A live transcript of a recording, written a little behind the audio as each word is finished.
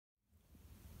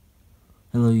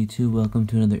Hello YouTube, welcome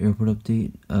to another airport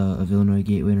update of Illinois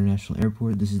Gateway International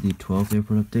Airport. This is the 12th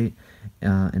airport update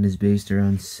and is based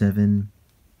around 7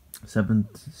 to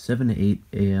 8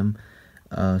 a.m.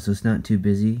 So it's not too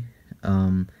busy.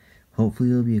 Hopefully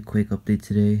it'll be a quick update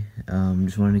today.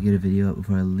 Just wanted to get a video up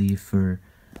before I leave for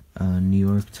New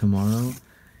York tomorrow.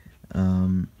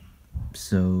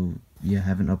 So yeah, I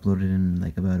haven't uploaded in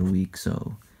like about a week,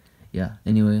 so yeah.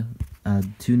 Anyway,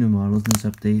 2 new models in this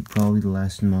update, probably the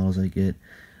last new models I get,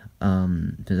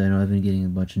 because I know I've been getting a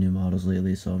bunch of new models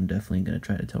lately, so I'm definitely going to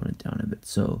try to tone it down a bit.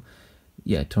 So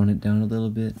yeah, tone it down a little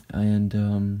bit,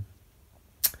 and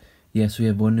yeah, so we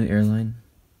have one new airline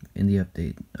in the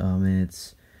update, and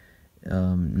it's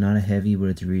not a heavy, but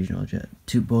it's a regional jet.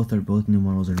 Both new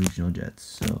models are regional jets.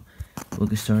 So we'll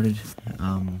get started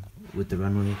with the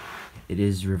runway. It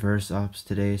is reverse ops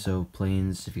today, so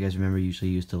planes, if you guys remember,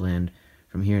 usually used to land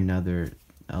from here. Now they're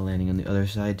landing on the other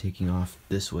side, taking off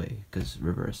this way because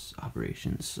reverse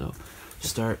operations. So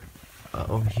start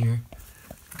over here.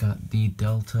 Got the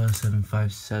Delta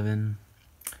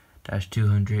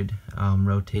 757-200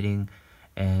 rotating,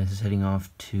 and this is heading off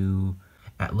to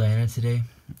Atlanta today,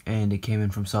 and it came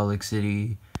in from Salt Lake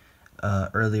City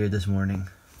earlier this morning.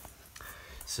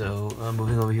 So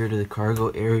moving over here to the cargo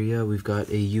area, we've got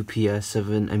a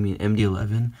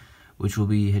MD-11, which will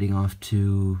be heading off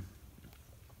to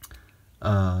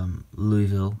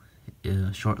Louisville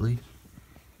shortly.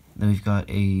 Then we've got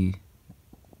I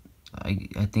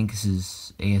think this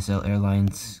is ASL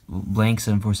Airlines blank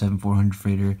 747-400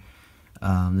 freighter.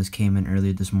 This came in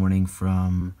earlier this morning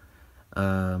from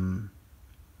I'll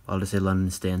just say London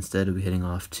Stansted. We'll be heading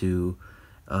off to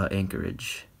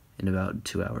Anchorage in about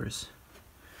 2 hours.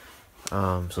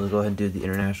 So let's go ahead and do the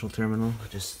international terminal.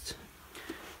 Just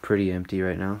pretty empty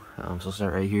right now. So we'll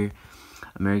start right here.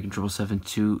 American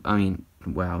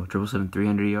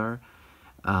 777-300ER.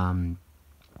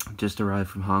 Just arrived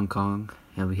from Hong Kong,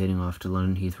 and we'll be heading off to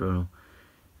London Heathrow.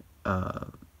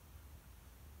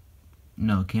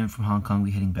 No, came from Hong Kong. We'll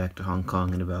be heading back to Hong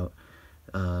Kong in about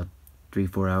 3-4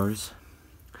 hours.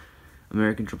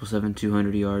 American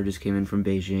 777-200ER just came in from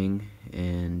Beijing,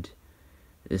 and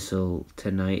this will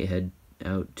tonight head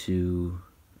out to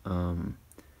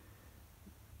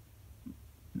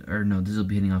this will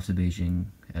be heading off to Beijing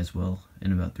as well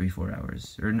in about 3-4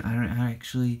 hours.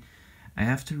 I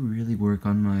have to really work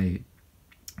on my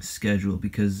schedule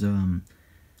because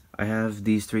I have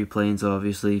these 3 planes.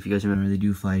 Obviously, if you guys remember, they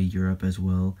do fly to Europe as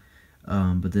well.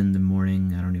 But then in the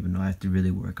morning, I don't even know. I have to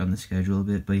really work on the schedule a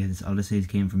bit. But yeah, I'll just say it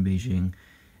came from Beijing,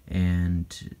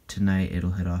 and tonight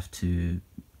it'll head off to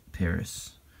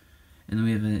Paris. And then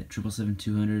we have a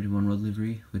 777-200 one world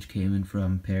livery, which came in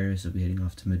from Paris. It'll be heading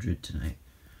off to Madrid tonight.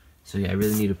 So yeah, I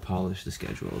really need to polish the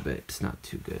schedule a bit. It's not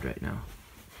too good right now.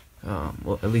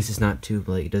 Well, at least it's not too,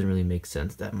 like, it doesn't really make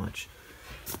sense that much.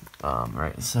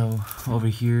 Alright, so over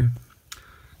here,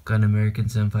 got an American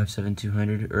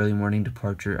 757-200 early morning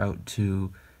departure out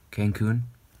to Cancun.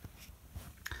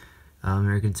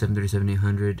 American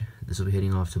 737-800, this will be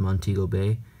heading off to Montego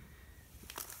Bay.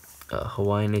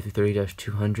 Hawaiian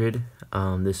A330-200,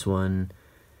 this one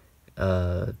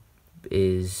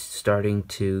is starting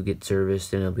to get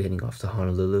serviced, and it'll be heading off to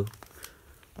Honolulu.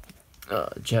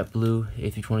 JetBlue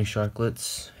A320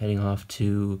 Sharklets heading off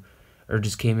to, or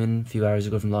just came in a few hours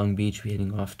ago from Long Beach, be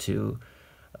heading off to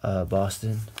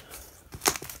Boston.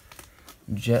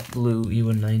 JetBlue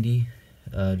E190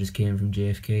 just came in from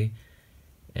JFK,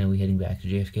 and we're heading back to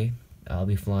JFK. I'll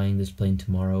be flying this plane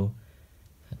tomorrow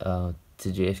to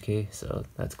JFK, so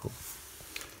that's cool.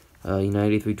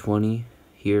 United A320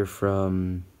 here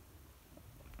from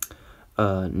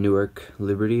Newark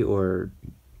Liberty, or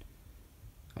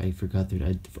I forgot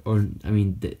the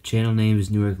channel name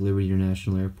is Newark Liberty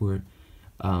International Airport.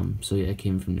 So yeah, it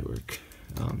came from Newark,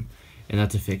 and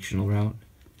that's a fictional route,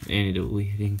 and it will be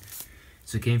heading.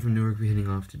 So it came from Newark, we're heading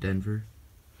off to Denver.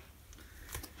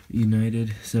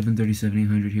 United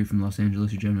 737-800 here from Los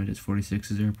Angeles, Gemini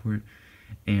 46's airport,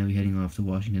 and we'll be heading off to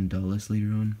Washington Dulles later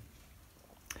on.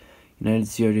 United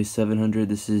CRJ 700.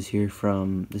 This is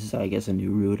I guess a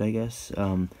new route, I guess.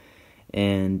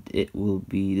 And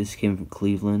this came from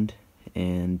Cleveland,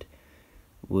 and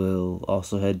we'll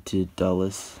also head to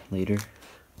Dulles later.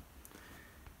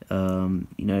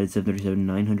 United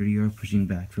 737-900ER pushing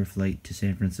back for a flight to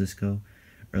San Francisco.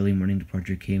 Early morning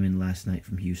departure came in last night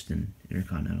from Houston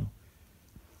Intercontinental.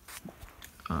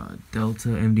 Delta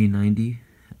MD-90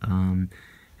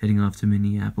 heading off to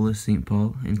Minneapolis, St.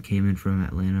 Paul, and came in from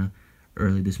Atlanta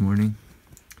early this morning.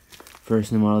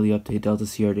 First new model of the update, Delta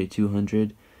CRJ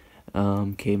 200.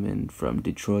 Came in from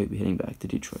Detroit, heading back to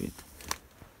Detroit.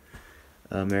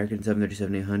 American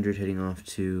 737-800 heading off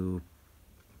to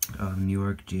New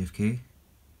York JFK,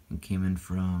 and came in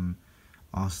from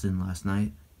Austin last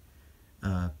night.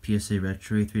 PSA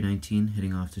Retro A319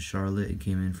 heading off to Charlotte and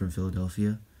came in from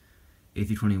Philadelphia.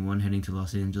 A321 heading to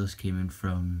Los Angeles came in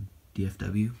from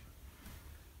DFW.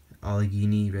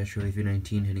 Allegheny Retro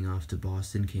A319 heading off to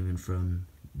Boston came in from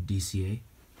DCA.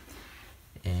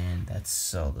 And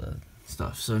that's all the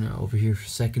stuff. So now over here for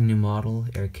second new model,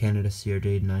 Air Canada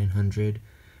CRJ 900.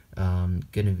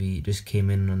 Just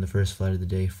came in on the first flight of the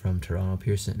day from Toronto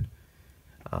Pearson.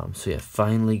 So yeah,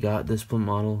 finally got this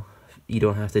model. You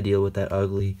don't have to deal with that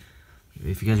ugly.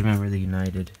 If you guys remember the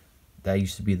United, that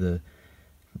used to be the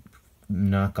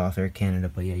knockoff Air Canada,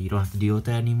 but yeah, you don't have to deal with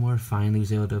that anymore. Finally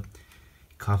was able to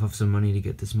cough up some money to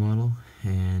get this model,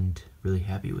 and really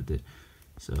happy with it.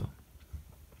 So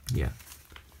yeah,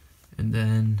 and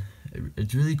then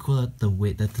it's really cool that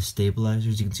the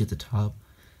stabilizers you can see at the top,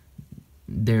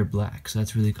 they're black. So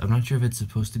that's really, I'm not sure if it's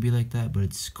supposed to be like that, but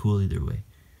it's cool either way.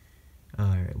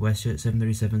 Alright, WestJet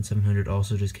 737-700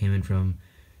 also just came in from,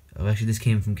 actually this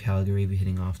came from Calgary, be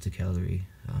heading off to Calgary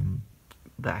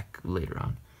back later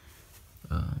on.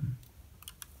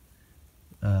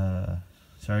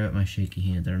 Sorry about my shaky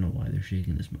hands, I don't know why they're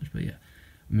shaking this much, but yeah.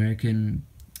 American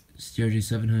CRJ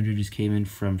 700 just came in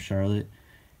from Charlotte,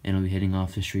 and will be heading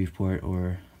off to Shreveport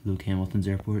or Luke Hamilton's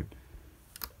airport.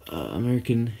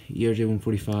 American ERJ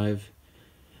 145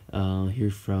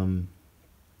 here from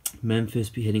Memphis,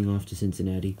 be heading off to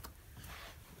Cincinnati.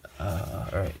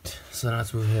 Alright, so now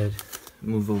let's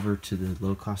move over to the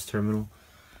low-cost terminal.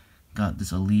 Got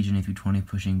this Allegiant A320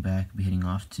 pushing back, be heading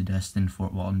off to Destin,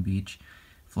 Fort Walton Beach,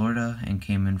 Florida, and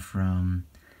came in from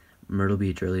Myrtle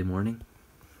Beach early morning.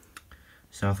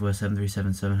 Southwest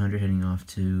 737-700 heading off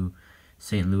to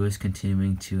St. Louis,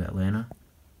 continuing to Atlanta.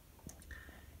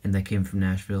 And that came from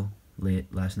Nashville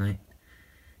late last night.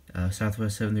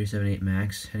 Southwest 737-8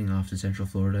 MAX heading off to Central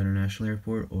Florida International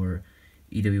Airport, or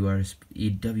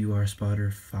EWR Spotter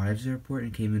 5's airport,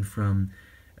 and came in from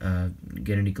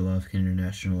Kennedy Golovkin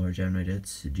International, or Gemini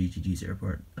Jets, GGG's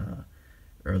airport,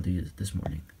 early this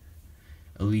morning.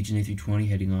 Allegiant A320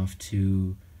 heading off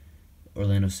to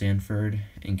Orlando Sanford,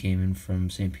 and came in from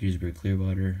St. Petersburg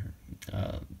Clearwater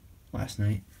last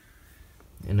night.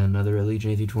 And another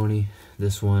Allegiant A320.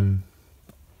 This one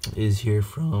is here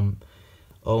from,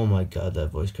 oh my god, that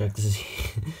voice crack. This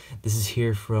is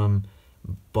here from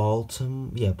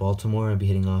Baltimore. Yeah, Baltimore, and be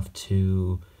heading off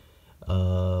to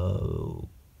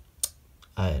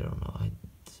I don't know.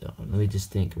 Let me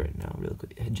just think right now real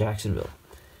quick. Jacksonville.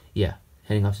 Yeah,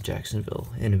 heading off to Jacksonville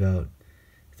in about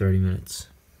 30 minutes.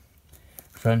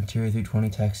 Frontier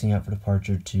A320 taxiing out for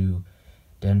departure to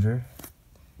Denver.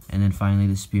 And then finally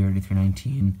the Spirit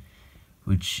A319,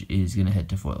 which is going to head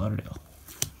to Fort Lauderdale.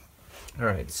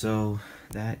 Alright, so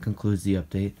that concludes the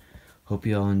update. Hope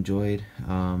you all enjoyed.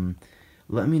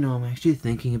 Let me know. I'm actually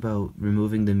thinking about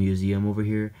removing the museum over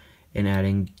here and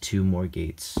adding 2 more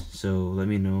gates. So let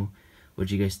me know what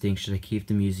you guys think. Should I keep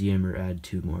the museum or add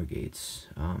 2 more gates?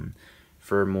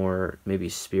 For more maybe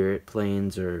Spirit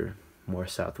planes, or more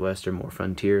Southwest, or more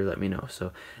Frontier, let me know.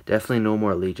 So definitely no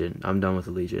more Allegiant. I'm done with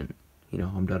Allegiant. You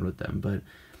know, I'm done with them. But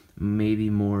maybe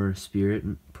more Spirit,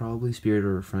 probably Spirit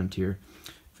or Frontier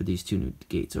for these 2 new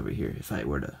gates over here, if I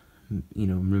were to, you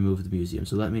know, remove the museum.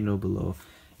 So let me know below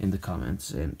in the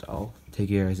comments, and I'll take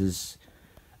your guys'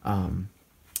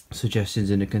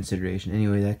 suggestions into consideration.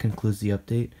 Anyway, that concludes the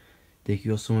update. Thank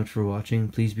you all so much for watching.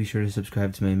 Please be sure to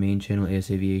subscribe to my main channel, AS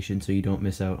Aviation, so you don't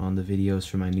miss out on the videos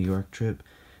for my New York trip.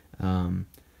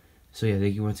 So yeah,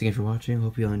 thank you once again for watching.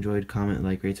 Hope you all enjoyed. Comment,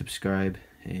 like, rate, subscribe,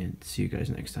 and see you guys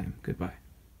next time. Goodbye.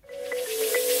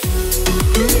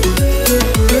 We'll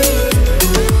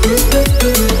be right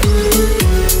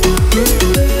back.